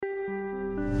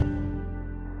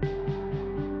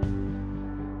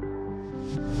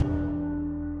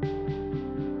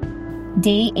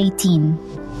Day 18,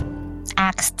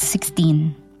 Acts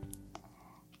 16.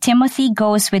 Timothy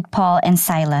goes with Paul and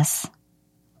Silas.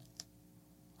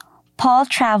 Paul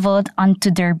traveled on to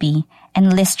Derbe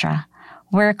and Lystra,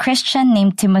 where a Christian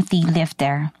named Timothy lived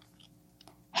there.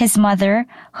 His mother,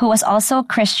 who was also a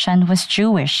Christian, was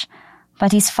Jewish,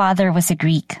 but his father was a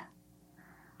Greek.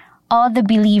 All the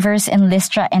believers in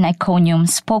Lystra and Iconium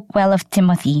spoke well of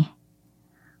Timothy.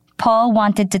 Paul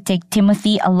wanted to take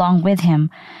Timothy along with him,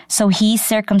 so he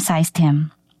circumcised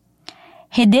him.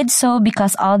 He did so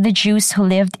because all the Jews who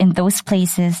lived in those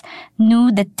places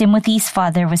knew that Timothy's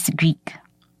father was Greek.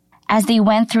 As they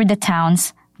went through the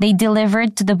towns, they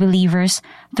delivered to the believers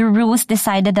the rules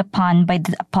decided upon by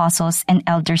the apostles and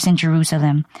elders in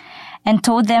Jerusalem, and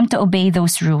told them to obey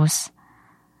those rules.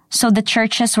 So the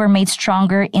churches were made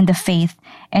stronger in the faith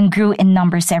and grew in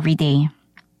numbers every day.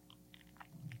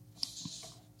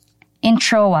 In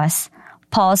Troas,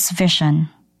 Paul's vision.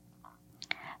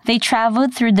 They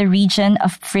traveled through the region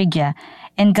of Phrygia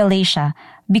and Galatia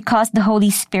because the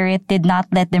Holy Spirit did not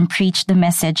let them preach the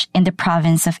message in the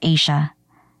province of Asia.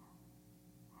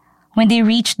 When they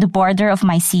reached the border of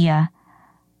Mysia,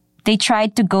 they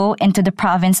tried to go into the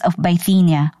province of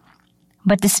Bithynia,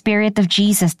 but the Spirit of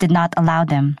Jesus did not allow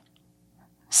them.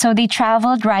 So they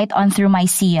traveled right on through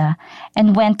Mysia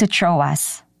and went to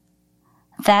Troas.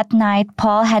 That night,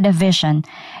 Paul had a vision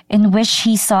in which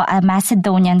he saw a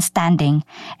Macedonian standing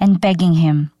and begging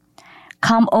him,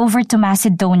 "Come over to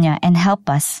Macedonia and help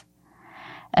us."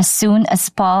 As soon as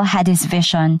Paul had his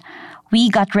vision, we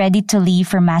got ready to leave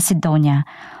for Macedonia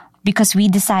because we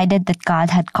decided that God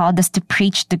had called us to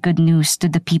preach the good news to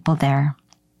the people there.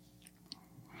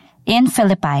 In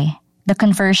Philippi, the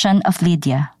conversion of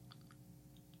Lydia.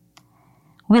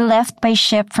 We left by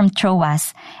ship from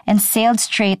Troas and sailed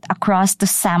straight across to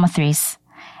Samothrace,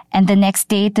 and the next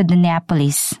day to the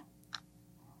Neapolis.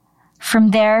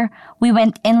 From there, we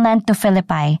went inland to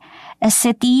Philippi, a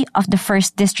city of the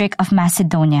first district of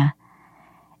Macedonia.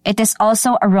 It is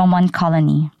also a Roman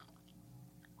colony.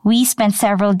 We spent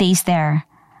several days there.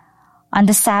 On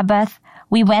the Sabbath,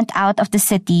 we went out of the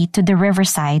city to the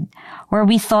riverside, where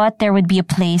we thought there would be a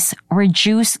place where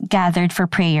Jews gathered for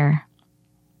prayer.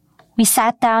 We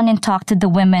sat down and talked to the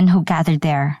women who gathered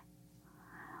there.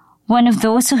 One of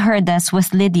those who heard us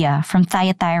was Lydia from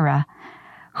Thyatira,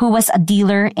 who was a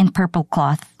dealer in purple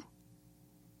cloth.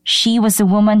 She was a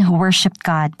woman who worshipped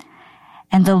God,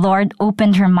 and the Lord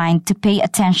opened her mind to pay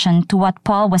attention to what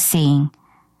Paul was saying.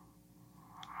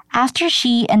 After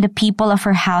she and the people of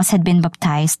her house had been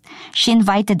baptized, she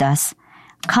invited us,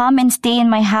 "Come and stay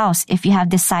in my house if you have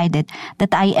decided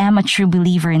that I am a true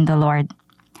believer in the Lord."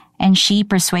 And she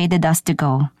persuaded us to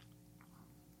go.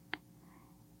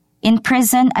 In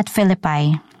prison at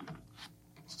Philippi.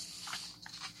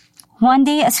 One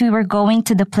day as we were going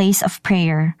to the place of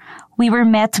prayer, we were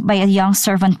met by a young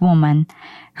servant woman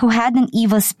who had an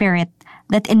evil spirit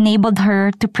that enabled her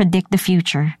to predict the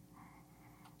future.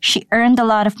 She earned a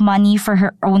lot of money for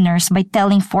her owners by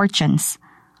telling fortunes.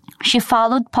 She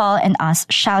followed Paul and us,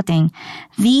 shouting,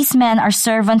 "These men are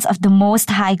servants of the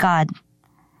Most High God.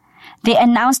 They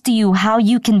announce to you how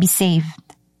you can be saved."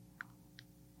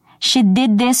 She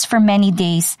did this for many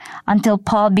days until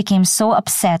Paul became so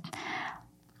upset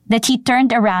that he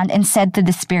turned around and said to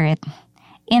the spirit,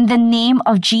 "In the name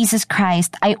of Jesus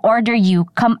Christ, I order you,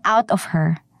 come out of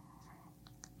her."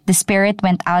 The spirit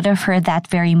went out of her that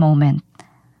very moment.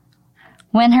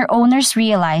 When her owners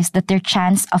realized that their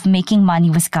chance of making money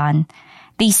was gone,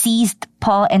 they seized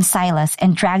Paul and Silas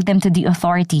and dragged them to the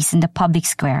authorities in the public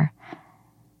square.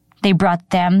 They brought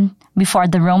them before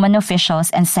the Roman officials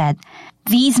and said,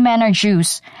 "These men are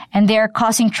Jews, and they are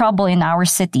causing trouble in our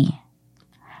city.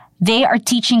 They are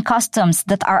teaching customs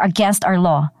that are against our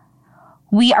law.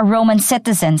 We are Roman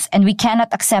citizens, and we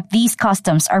cannot accept these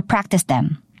customs or practice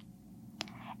them."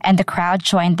 And the crowd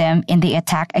joined them in the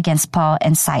attack against Paul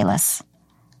and Silas.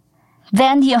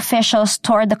 Then the officials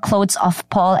tore the clothes off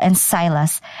Paul and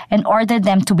Silas and ordered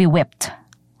them to be whipped.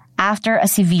 After a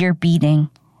severe beating,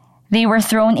 they were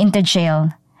thrown into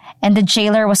jail, and the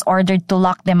jailer was ordered to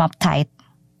lock them up tight.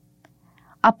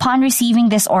 Upon receiving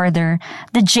this order,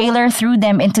 the jailer threw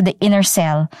them into the inner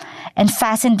cell and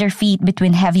fastened their feet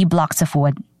between heavy blocks of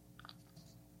wood.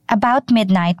 About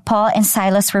midnight, Paul and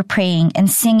Silas were praying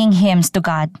and singing hymns to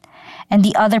God, and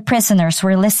the other prisoners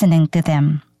were listening to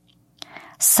them.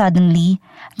 Suddenly,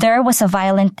 there was a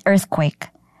violent earthquake,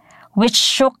 which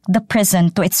shook the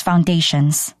prison to its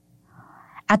foundations.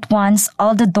 At once,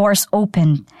 all the doors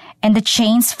opened, and the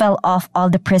chains fell off all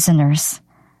the prisoners.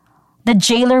 The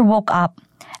jailer woke up,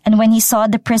 and when he saw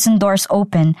the prison doors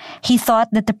open, he thought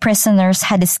that the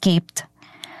prisoners had escaped.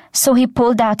 So he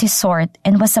pulled out his sword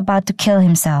and was about to kill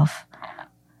himself.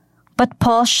 But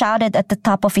Paul shouted at the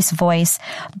top of his voice,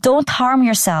 "Don't harm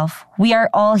yourself. We are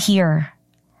all here."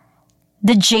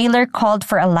 The jailer called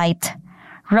for a light,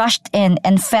 rushed in,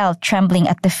 and fell trembling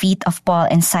at the feet of Paul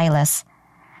and Silas.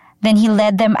 Then he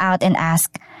led them out and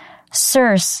asked,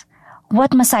 "Sirs,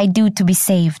 what must I do to be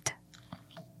saved?"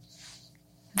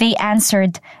 They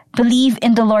answered, "Believe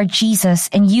in the Lord Jesus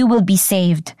and you will be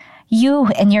saved, you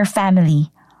and your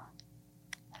family."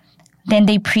 Then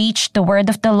they preached the word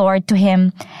of the Lord to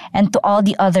him and to all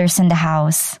the others in the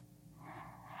house.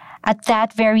 At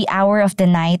that very hour of the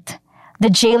night, the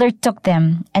jailer took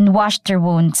them and washed their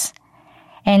wounds,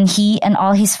 and he and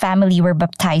all his family were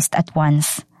baptized at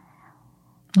once.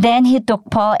 Then he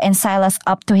took Paul and Silas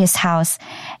up to his house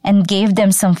and gave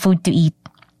them some food to eat.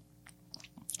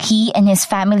 He and his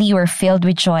family were filled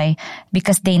with joy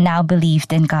because they now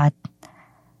believed in God.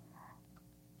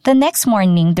 The next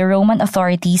morning, the Roman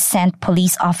authorities sent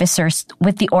police officers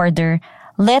with the order,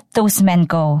 "Let those men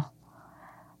go."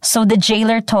 So the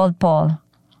jailer told Paul,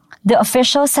 "The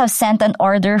officials have sent an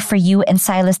order for you and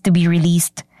Silas to be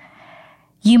released.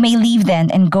 You may leave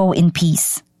then and go in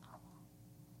peace."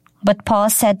 But Paul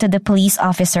said to the police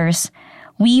officers,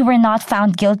 "We were not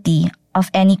found guilty of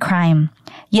any crime,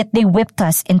 yet they whipped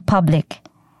us in public,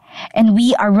 and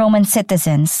we are Roman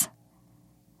citizens.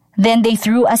 Then they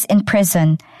threw us in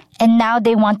prison, and now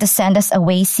they want to send us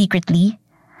away secretly?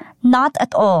 Not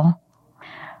at all.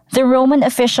 The Roman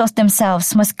officials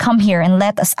themselves must come here and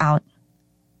let us out."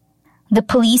 The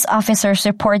police officers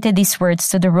reported these words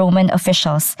to the Roman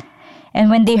officials,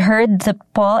 and when they heard that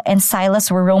Paul and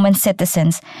Silas were Roman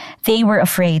citizens, they were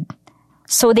afraid.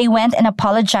 So they went and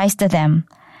apologized to them.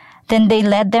 Then they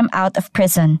led them out of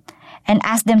prison and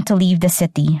asked them to leave the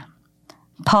city.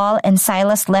 Paul and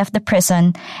Silas left the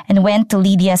prison and went to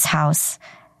Lydia's house.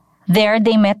 There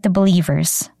they met the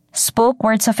believers, spoke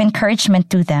words of encouragement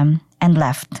to them, and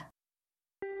left.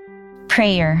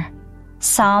 Prayer.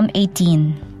 Psalm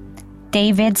 18.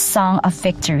 David's Song of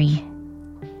Victory.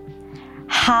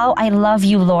 How I love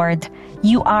you, Lord.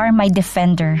 You are my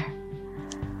defender.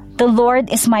 The Lord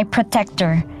is my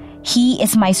protector. He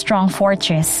is my strong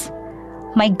fortress.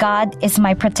 My God is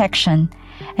my protection,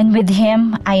 and with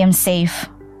him I am safe.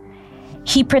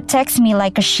 He protects me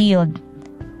like a shield.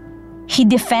 He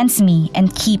defends me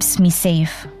and keeps me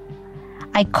safe.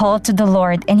 I call to the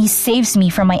Lord, and he saves me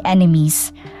from my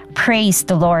enemies. Praise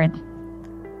the Lord.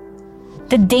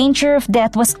 The danger of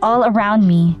death was all around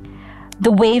me.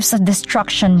 The waves of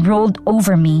destruction rolled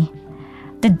over me.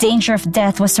 The danger of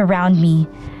death was around me,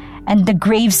 and the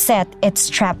grave set its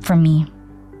trap for me.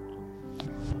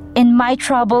 In my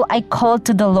trouble, I called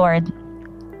to the Lord.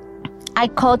 I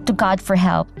called to God for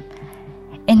help.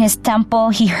 In his temple,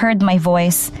 he heard my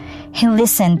voice. He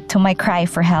listened to my cry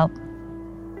for help.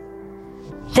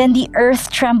 Then the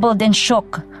earth trembled and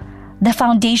shook. The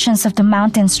foundations of the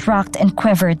mountains rocked and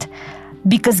quivered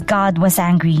because God was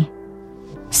angry.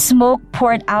 Smoke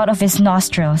poured out of his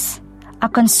nostrils, a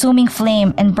consuming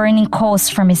flame and burning coals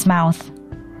from his mouth.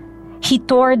 He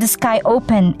tore the sky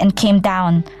open and came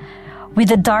down, with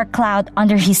a dark cloud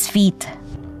under his feet.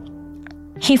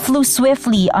 He flew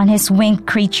swiftly on his winged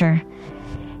creature.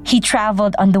 He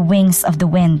traveled on the wings of the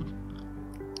wind.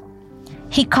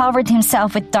 He covered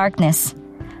himself with darkness.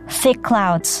 Thick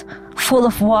clouds, full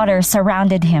of water,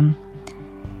 surrounded him.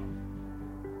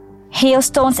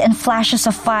 Hailstones and flashes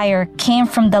of fire came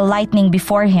from the lightning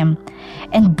before him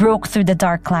and broke through the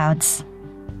dark clouds.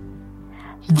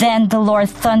 Then the Lord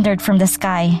thundered from the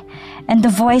sky, and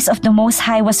the voice of the Most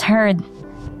High was heard.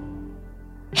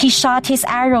 He shot his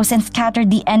arrows and scattered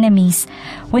the enemies.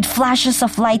 With flashes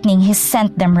of lightning, he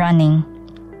sent them running.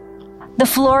 The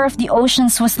floor of the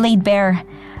oceans was laid bare,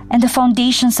 and the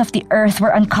foundations of the earth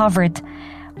were uncovered,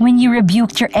 when you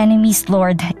rebuked your enemies,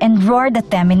 Lord, and roared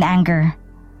at them in anger.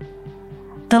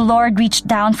 The Lord reached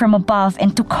down from above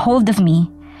and took hold of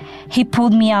me. He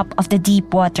pulled me up of the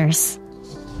deep waters.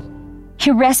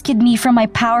 He rescued me from my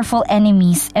powerful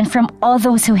enemies and from all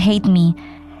those who hate me.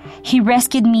 He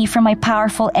rescued me from my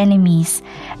powerful enemies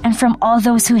and from all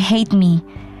those who hate me.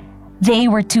 They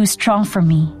were too strong for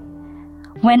me.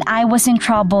 When I was in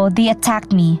trouble, they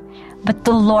attacked me, but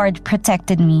the Lord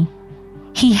protected me.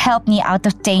 He helped me out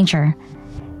of danger.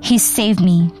 He saved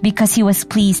me because he was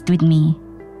pleased with me.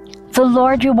 The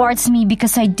Lord rewards me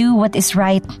because I do what is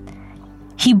right.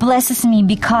 He blesses me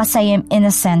because I am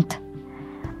innocent.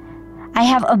 I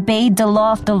have obeyed the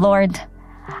law of the Lord.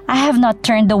 I have not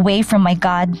turned away from my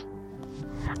God.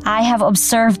 I have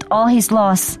observed all his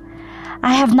laws.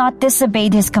 I have not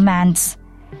disobeyed his commands.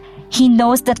 He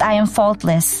knows that I am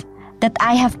faultless, that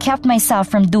I have kept myself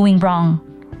from doing wrong.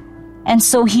 And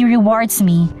so He rewards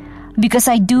me because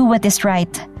I do what is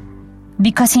right,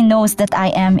 because He knows that I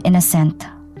am innocent.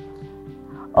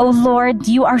 O Lord,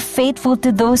 You are faithful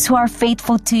to those who are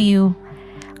faithful to You,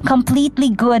 completely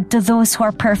good to those who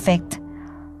are perfect.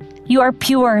 You are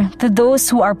pure to those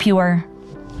who are pure,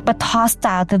 but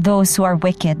hostile to those who are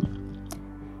wicked.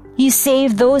 You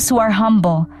save those who are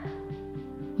humble,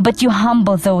 but You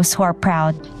humble those who are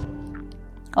proud.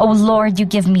 O Lord, You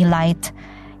give me light.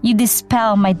 You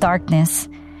dispel my darkness.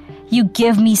 You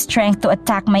give me strength to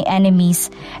attack my enemies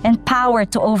and power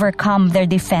to overcome their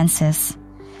defenses.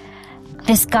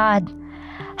 This God,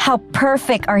 how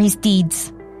perfect are His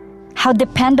deeds. How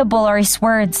dependable are His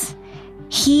words.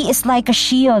 He is like a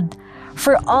shield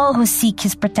for all who seek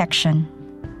His protection.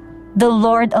 The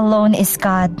Lord alone is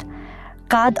God.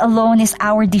 God alone is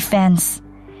our defense.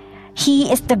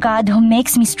 He is the God who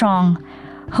makes me strong,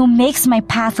 who makes my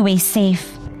pathway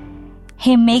safe.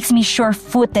 He makes me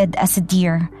sure-footed as a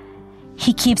deer.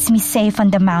 He keeps me safe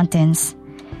on the mountains.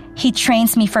 He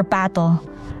trains me for battle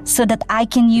so that I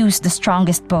can use the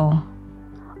strongest bow.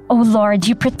 O Lord,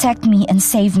 You protect me and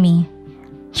save me.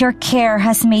 Your care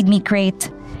has made me great,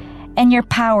 and Your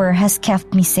power has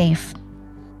kept me safe.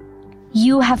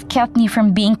 You have kept me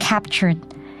from being captured,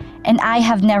 and I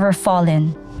have never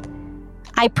fallen.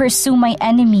 I pursue my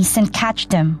enemies and catch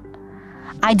them.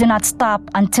 I do not stop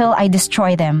until I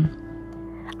destroy them.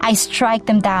 I strike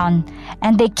them down,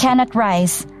 and they cannot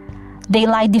rise. They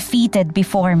lie defeated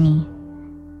before me.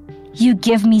 You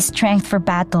give me strength for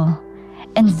battle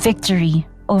and victory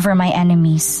over my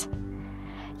enemies.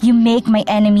 You make my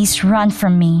enemies run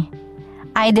from me.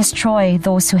 I destroy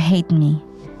those who hate me.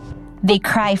 They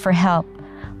cry for help,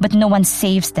 but no one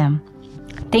saves them.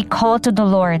 They call to the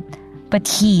Lord, but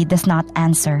He does not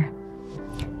answer.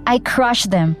 I crush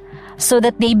them so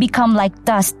that they become like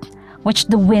dust which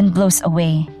the wind blows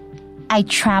away. I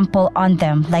trample on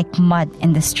them like mud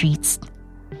in the streets.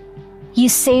 You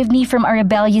saved me from a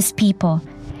rebellious people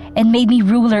and made me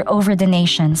ruler over the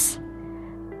nations.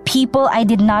 People I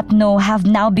did not know have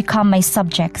now become my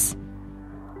subjects.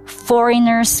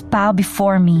 Foreigners bow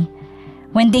before me.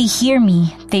 When they hear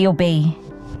me, they obey.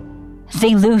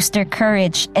 They lose their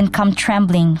courage and come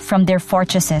trembling from their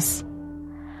fortresses.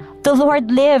 The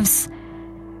Lord lives.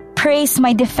 Praise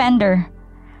my defender.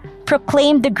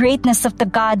 Proclaim the greatness of the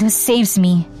God who saves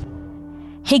me.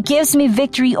 He gives me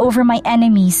victory over my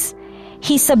enemies.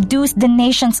 He subdues the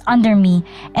nations under me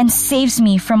and saves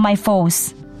me from my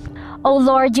foes. O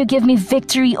Lord, You give me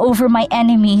victory over my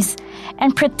enemies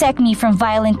and protect me from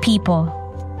violent people.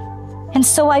 And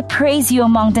so I praise You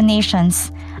among the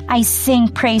nations. I sing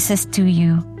praises to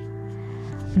You.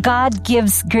 God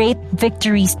gives great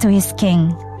victories to His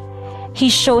king. He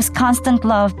shows constant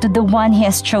love to the one He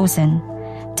has chosen,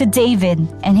 to David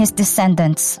and his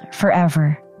descendants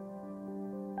forever.